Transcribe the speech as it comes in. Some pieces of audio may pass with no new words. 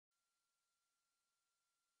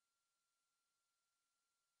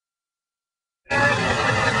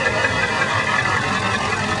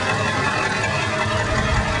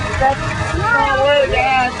swear to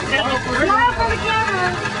God. Smile for the camera.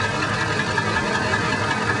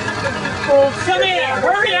 Come here,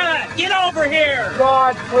 hurry up, get over here.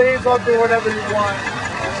 God, please, I'll do whatever you want.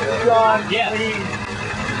 God, yes. Please.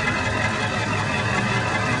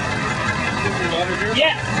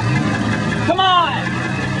 Yes. Come on.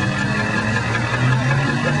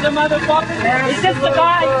 Is the motherfucker? Is this the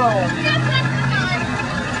guy?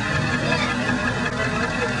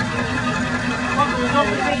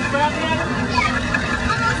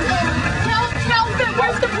 Tell him,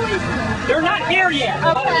 where's the policeman? They're not here yet.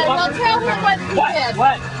 Okay, well tell him what he did.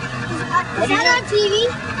 What? Is that on TV?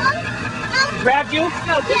 Grabbed you? No,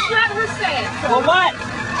 just let her say it. For what?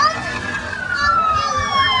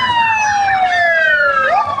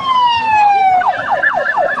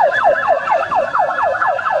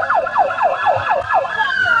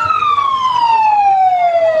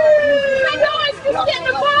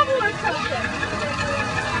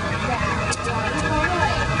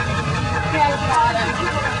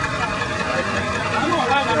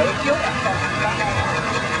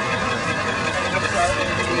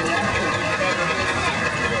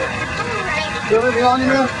 You have anything on you,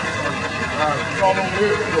 man?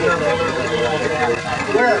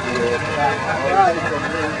 Where?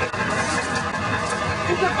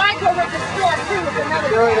 There's a bike over at the store too with another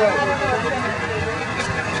guy.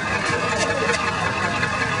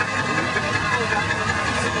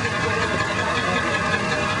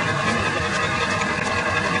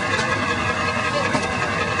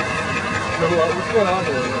 What's going on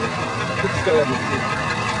here?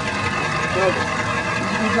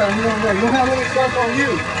 You don't have any stuff on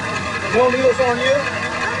you. No needles on you?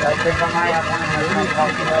 I think I might have one of my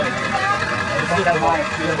stuff on you.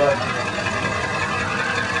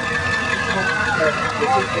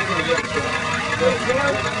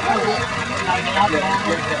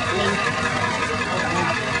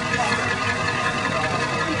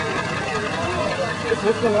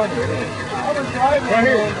 What's going on here? Right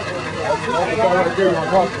here.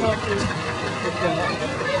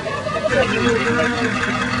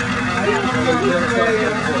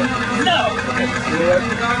 No.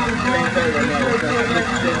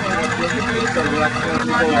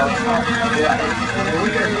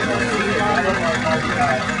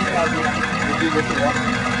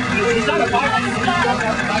 He's not a bike.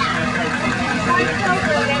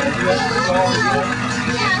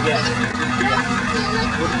 Yes.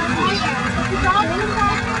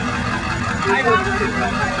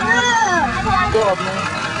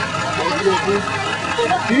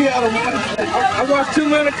 I watched too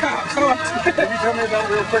many cops. Can you tell me about it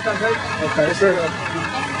real quick on tape? Okay, sure.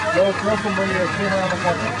 Go from when you came around the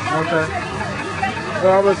corner. Okay.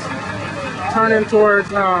 Well, I was turning towards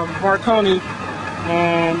Marconi,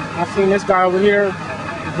 and I seen this guy over here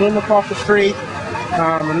zoom across the street.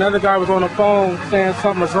 Another guy was on the phone saying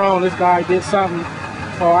something was wrong. This guy did something.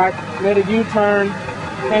 So I made a U-turn,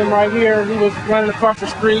 came right here. He was running across the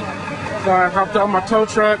street. So I hopped out my tow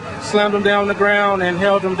truck, slammed him down on the ground, and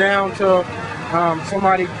held him down till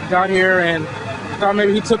somebody got here and thought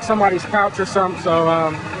maybe he took somebody's pouch or something. So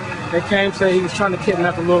they came, say he was trying to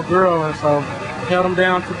kidnap a little girl, and so held him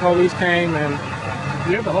down till police came. And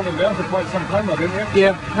you had to hold him down for quite some time, though, didn't you?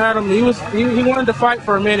 Yeah, had him. He wanted to fight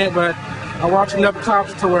for a minute, but I watched enough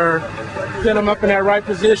cops to where get him up in that right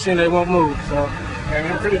position, they won't move. So. And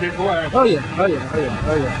you're a pretty big boy. Oh yeah, oh yeah, oh yeah,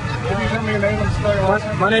 oh yeah. Can you tell me your name and spell your last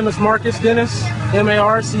name? My name is Marcus Dennis,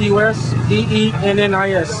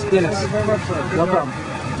 M-A-R-C-U-S-D-E-N-N-I-S, Dennis. Thank you very much, sir. No problem.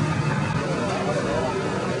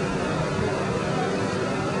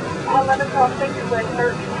 11 12 6 with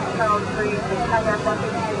 13 Charles Street, cover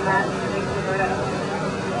bucket and that.